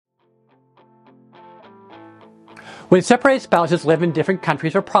When separated spouses live in different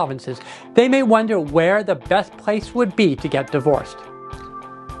countries or provinces, they may wonder where the best place would be to get divorced.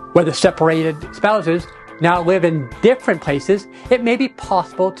 Where the separated spouses now live in different places, it may be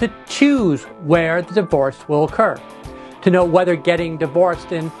possible to choose where the divorce will occur. To know whether getting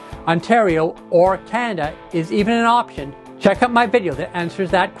divorced in Ontario or Canada is even an option, check out my video that answers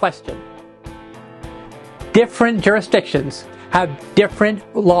that question. Different jurisdictions have different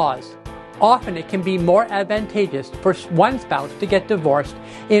laws. Often it can be more advantageous for one spouse to get divorced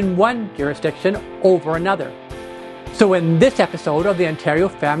in one jurisdiction over another. So in this episode of the Ontario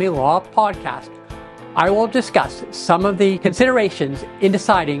Family Law Podcast, I will discuss some of the considerations in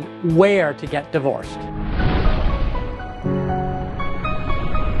deciding where to get divorced.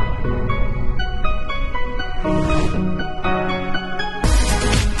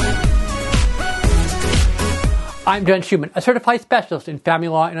 I'm John Schuman, a certified specialist in family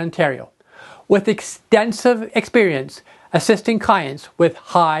law in Ontario, with extensive experience assisting clients with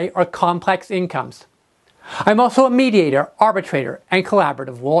high or complex incomes. I'm also a mediator, arbitrator, and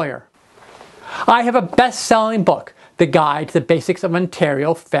collaborative lawyer. I have a best-selling book, The Guide to the Basics of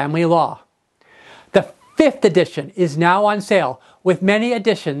Ontario Family Law. The 5th edition is now on sale with many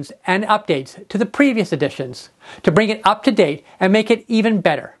additions and updates to the previous editions to bring it up to date and make it even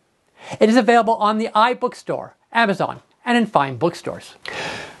better. It is available on the iBookstore, Amazon, and in fine bookstores.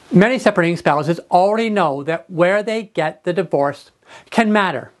 Many separating spouses already know that where they get the divorce can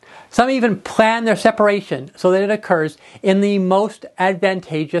matter. Some even plan their separation so that it occurs in the most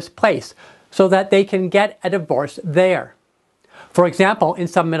advantageous place so that they can get a divorce there. For example, in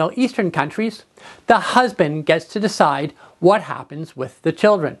some Middle Eastern countries, the husband gets to decide what happens with the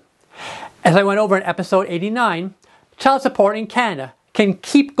children. As I went over in episode 89, child support in Canada can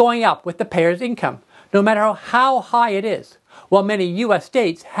keep going up with the payer's income, no matter how high it is, while many U.S.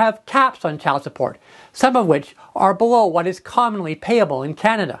 states have caps on child support, some of which are below what is commonly payable in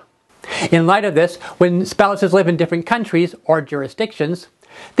Canada. In light of this, when spouses live in different countries or jurisdictions,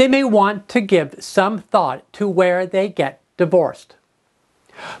 they may want to give some thought to where they get divorced.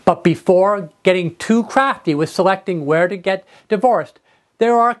 But before getting too crafty with selecting where to get divorced,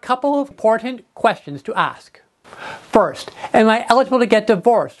 there are a couple of important questions to ask. First, am I eligible to get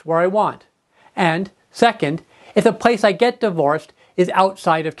divorced where I want? And second, if the place I get divorced is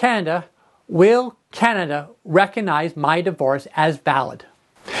outside of Canada, will Canada recognize my divorce as valid?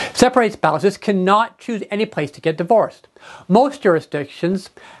 Separated spouses cannot choose any place to get divorced. Most jurisdictions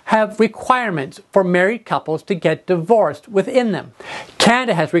have requirements for married couples to get divorced within them.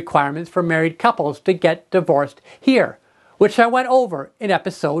 Canada has requirements for married couples to get divorced here, which I went over in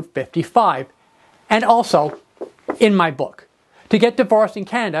episode 55, and also in my book. To get divorced in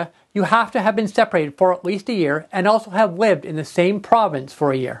Canada, you have to have been separated for at least a year and also have lived in the same province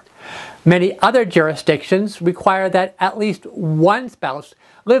for a year. Many other jurisdictions require that at least one spouse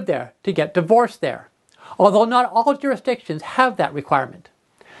live there to get divorced there, although not all jurisdictions have that requirement.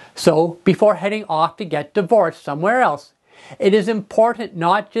 So, before heading off to get divorced somewhere else, it is important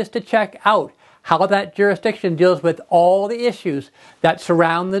not just to check out how that jurisdiction deals with all the issues that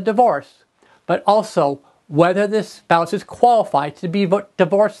surround the divorce, but also whether the spouse is qualified to be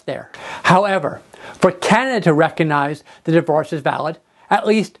divorced there. However, for Canada to recognize the divorce as valid, at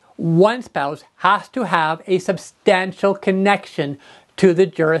least one spouse has to have a substantial connection to the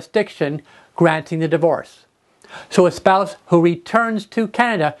jurisdiction granting the divorce. So a spouse who returns to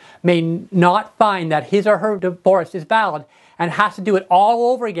Canada may not find that his or her divorce is valid and has to do it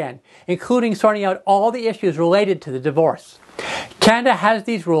all over again, including sorting out all the issues related to the divorce. Canada has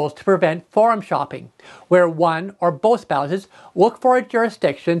these rules to prevent forum shopping, where one or both spouses look for a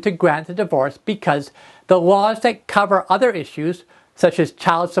jurisdiction to grant the divorce because the laws that cover other issues, such as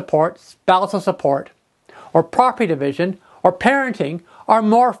child support, spousal support, or property division, or parenting, are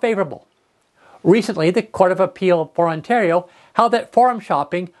more favorable. Recently, the Court of Appeal for Ontario held that forum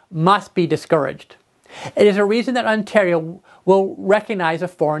shopping must be discouraged. It is a reason that Ontario will recognize a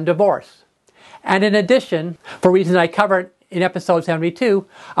foreign divorce. And in addition, for reasons I covered in episode 72,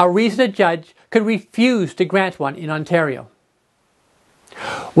 a reason a judge could refuse to grant one in Ontario.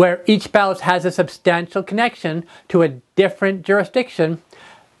 Where each spouse has a substantial connection to a different jurisdiction,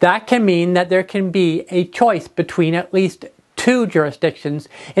 that can mean that there can be a choice between at least two jurisdictions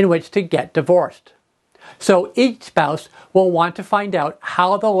in which to get divorced. So each spouse will want to find out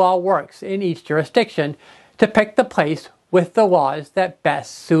how the law works in each jurisdiction to pick the place with the laws that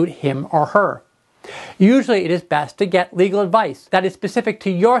best suit him or her. Usually it is best to get legal advice that is specific to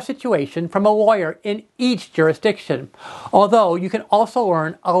your situation from a lawyer in each jurisdiction, although you can also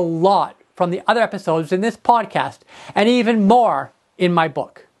learn a lot from the other episodes in this podcast and even more in my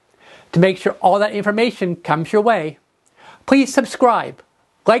book. To make sure all that information comes your way, Please subscribe,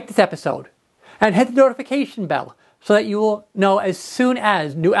 like this episode, and hit the notification bell so that you will know as soon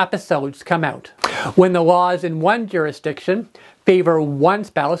as new episodes come out. When the laws in one jurisdiction favor one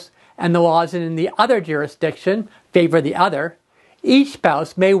spouse and the laws in the other jurisdiction favor the other, each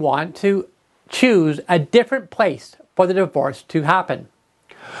spouse may want to choose a different place for the divorce to happen.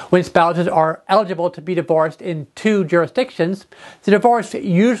 When spouses are eligible to be divorced in two jurisdictions, the divorce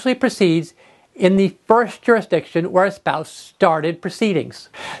usually proceeds in the first jurisdiction where a spouse started proceedings.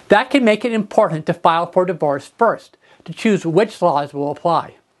 That can make it important to file for divorce first, to choose which laws will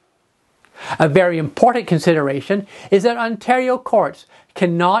apply. A very important consideration is that Ontario courts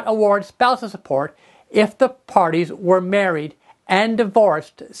cannot award spousal support if the parties were married and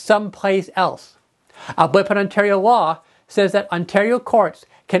divorced someplace else. A blip in Ontario law says that Ontario courts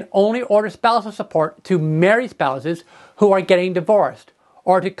can only order spousal support to married spouses who are getting divorced,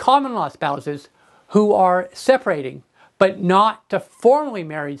 or to common law spouses who are separating, but not to formally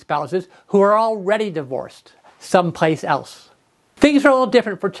married spouses who are already divorced someplace else. Things are a little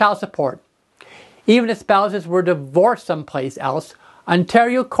different for child support. Even if spouses were divorced someplace else,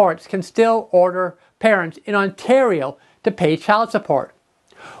 Ontario courts can still order parents in Ontario to pay child support.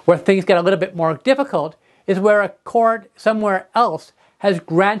 Where things get a little bit more difficult is where a court somewhere else has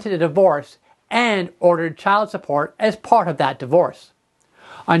granted a divorce and ordered child support as part of that divorce.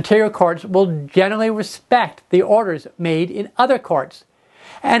 Ontario courts will generally respect the orders made in other courts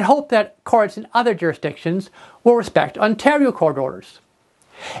and hope that courts in other jurisdictions will respect Ontario court orders.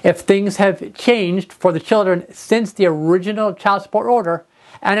 If things have changed for the children since the original child support order,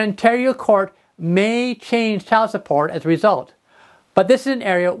 an Ontario court may change child support as a result. But this is an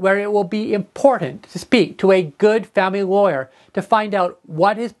area where it will be important to speak to a good family lawyer to find out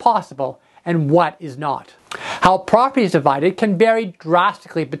what is possible and what is not. How property is divided can vary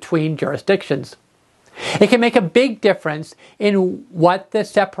drastically between jurisdictions. It can make a big difference in what the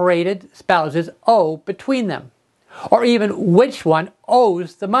separated spouses owe between them, or even which one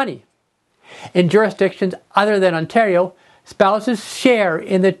owes the money. In jurisdictions other than Ontario, spouses share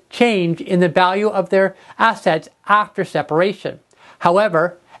in the change in the value of their assets after separation.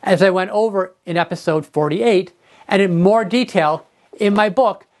 However, as I went over in episode 48, and in more detail in my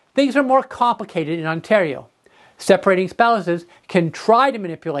book, things are more complicated in Ontario. Separating spouses can try to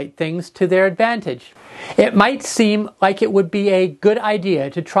manipulate things to their advantage. It might seem like it would be a good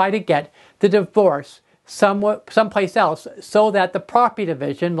idea to try to get the divorce someplace else so that the property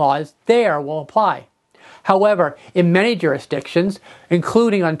division laws there will apply. However, in many jurisdictions,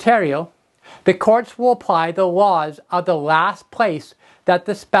 including Ontario, the courts will apply the laws of the last place that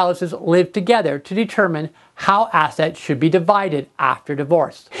the spouses live together to determine how assets should be divided after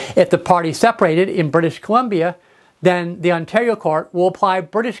divorce. If the parties separated in British Columbia, then the Ontario court will apply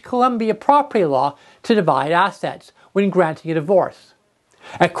British Columbia property law to divide assets when granting a divorce.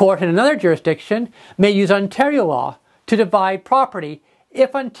 A court in another jurisdiction may use Ontario law to divide property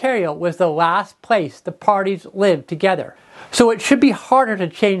if Ontario was the last place the parties lived together. So it should be harder to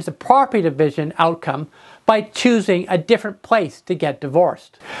change the property division outcome by choosing a different place to get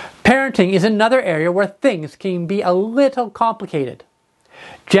divorced. Parenting is another area where things can be a little complicated.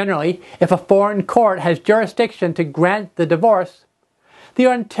 Generally, if a foreign court has jurisdiction to grant the divorce, the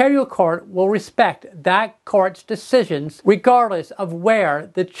Ontario court will respect that court's decisions regardless of where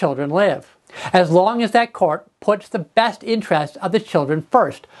the children live, as long as that court puts the best interest of the children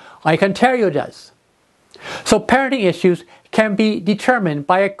first, like Ontario does. So parenting issues can be determined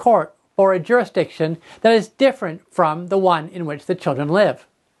by a court for a jurisdiction that is different from the one in which the children live.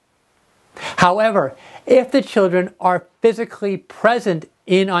 However, if the children are physically present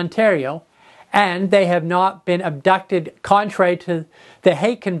in Ontario and they have not been abducted contrary to the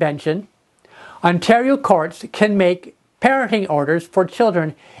Hague Convention, Ontario courts can make parenting orders for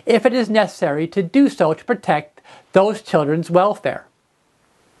children if it is necessary to do so to protect those children's welfare.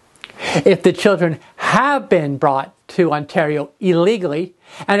 If the children have been brought to Ontario illegally,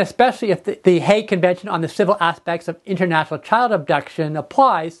 and especially if the Hague Convention on the Civil Aspects of International Child Abduction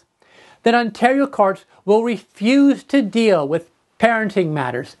applies, then Ontario courts will refuse to deal with parenting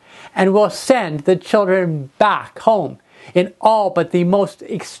matters and will send the children back home in all but the most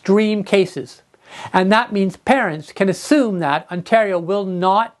extreme cases. And that means parents can assume that Ontario will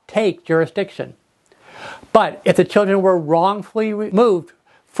not take jurisdiction. But if the children were wrongfully removed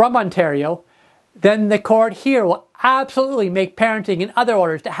from Ontario, then the court here will absolutely make parenting and other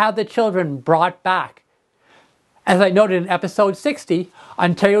orders to have the children brought back. As I noted in episode 60,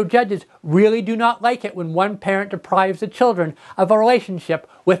 Ontario judges really do not like it when one parent deprives the children of a relationship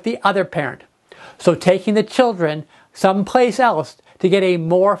with the other parent. So taking the children someplace else to get a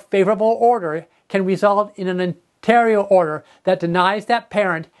more favorable order can result in an Ontario order that denies that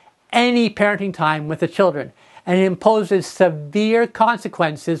parent any parenting time with the children and imposes severe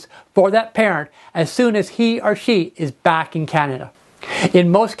consequences for that parent as soon as he or she is back in Canada. In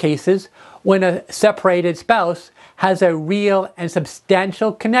most cases, when a separated spouse has a real and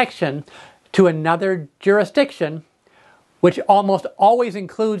substantial connection to another jurisdiction, which almost always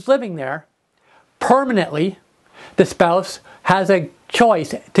includes living there, permanently, the spouse has a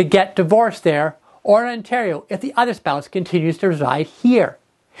choice to get divorced there or in Ontario if the other spouse continues to reside here.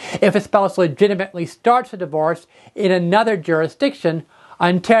 If a spouse legitimately starts a divorce in another jurisdiction,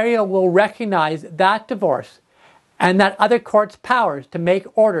 Ontario will recognize that divorce and that other court's powers to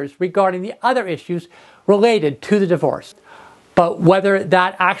make orders regarding the other issues related to the divorce. But whether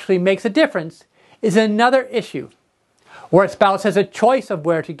that actually makes a difference is another issue. Where a spouse has a choice of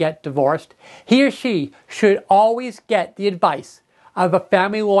where to get divorced, he or she should always get the advice of a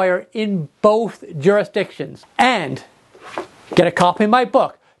family lawyer in both jurisdictions and get a copy of my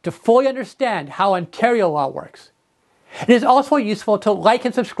book to fully understand how Ontario law works. It is also useful to like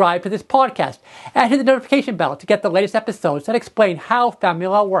and subscribe to this podcast and hit the notification bell to get the latest episodes that explain how family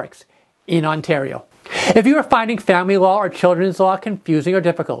law works in Ontario. If you are finding family law or children's law confusing or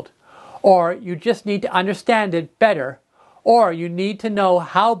difficult, or you just need to understand it better, or you need to know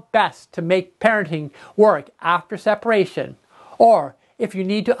how best to make parenting work after separation, or if you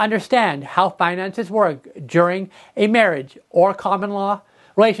need to understand how finances work during a marriage or common law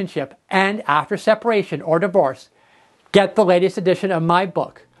relationship and after separation or divorce, get the latest edition of my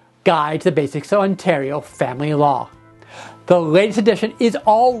book, Guide to the Basics of Ontario Family Law. The latest edition is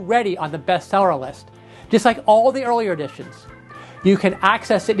already on the bestseller list, just like all the earlier editions. You can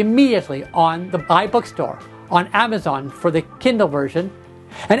access it immediately on the iBookstore, on Amazon for the Kindle version,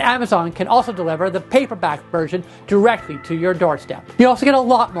 and Amazon can also deliver the paperback version directly to your doorstep. You also get a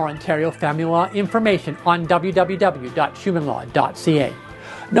lot more Ontario family law information on www.schumanlaw.ca.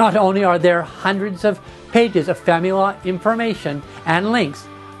 Not only are there hundreds of pages of family law information and links,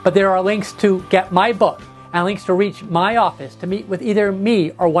 but there are links to get my book and links to reach my office to meet with either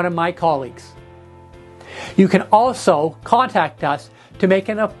me or one of my colleagues. You can also contact us to make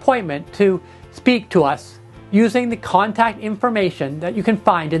an appointment to speak to us using the contact information that you can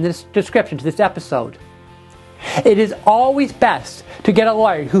find in this description to this episode. It is always best to get a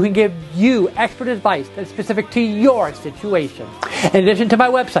lawyer who can give you expert advice that's specific to your situation. In addition to my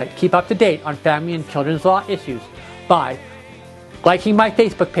website, keep up to date on family and children's law issues by liking my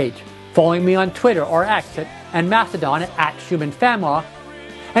Facebook page, following me on Twitter or X and Mastodon at Schuman FamLaw,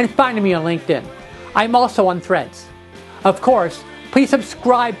 and finding me on LinkedIn. I'm also on Threads. Of course, please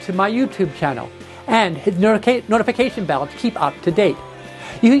subscribe to my YouTube channel and hit the notification bell to keep up to date.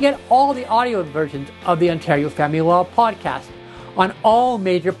 You can get all the audio versions of the Ontario Family Law podcast on all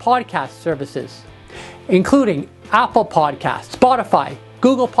major podcast services, including Apple Podcasts, Spotify,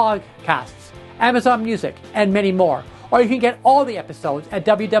 Google Podcasts, Amazon Music, and many more. Or you can get all the episodes at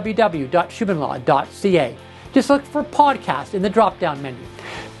www.schumanlaw.ca. Just look for podcast in the drop-down menu.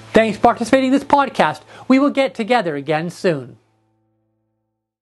 Thanks for participating in this podcast. We will get together again soon.